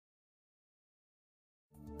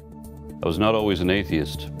I was not always an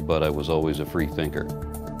atheist, but I was always a free thinker.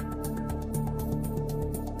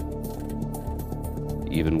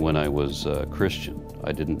 Even when I was a Christian,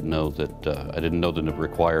 I didn't know the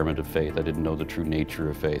requirement of faith. I didn't know the true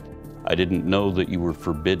nature of faith. I didn't know that you were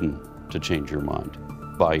forbidden to change your mind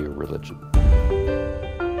by your religion.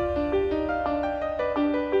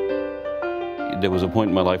 There was a point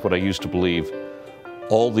in my life when I used to believe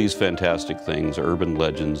all these fantastic things, urban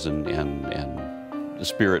legends and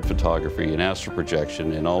spirit photography and astral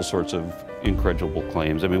projection and all sorts of incredible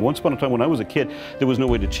claims. I mean, once upon a time when I was a kid, there was no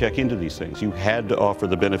way to check into these things. You had to offer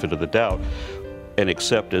the benefit of the doubt and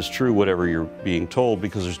accept as true whatever you're being told,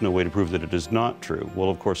 because there's no way to prove that it is not true. Well,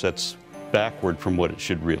 of course, that's backward from what it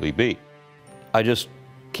should really be. I just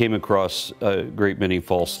came across a great many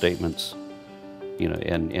false statements, you know,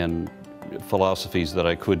 and philosophies that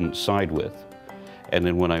I couldn't side with. And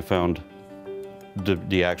then when I found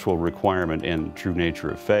the actual requirement and true nature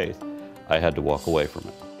of faith, I had to walk away from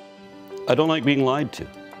it. I don't like being lied to,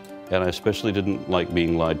 and I especially didn't like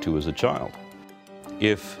being lied to as a child.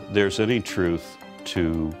 If there's any truth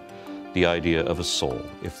to the idea of a soul,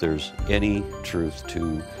 if there's any truth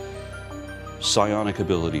to psionic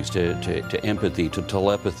abilities, to empathy, to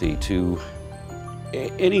telepathy, to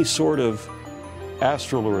any sort of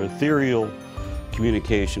astral or ethereal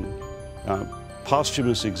communication,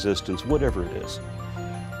 posthumous existence, whatever it is.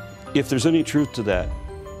 If there's any truth to that,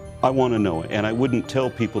 I want to know it, and I wouldn't tell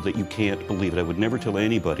people that you can't believe it. I would never tell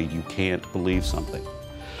anybody you can't believe something.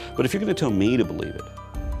 But if you're going to tell me to believe it,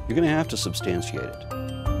 you're going to have to substantiate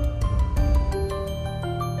it.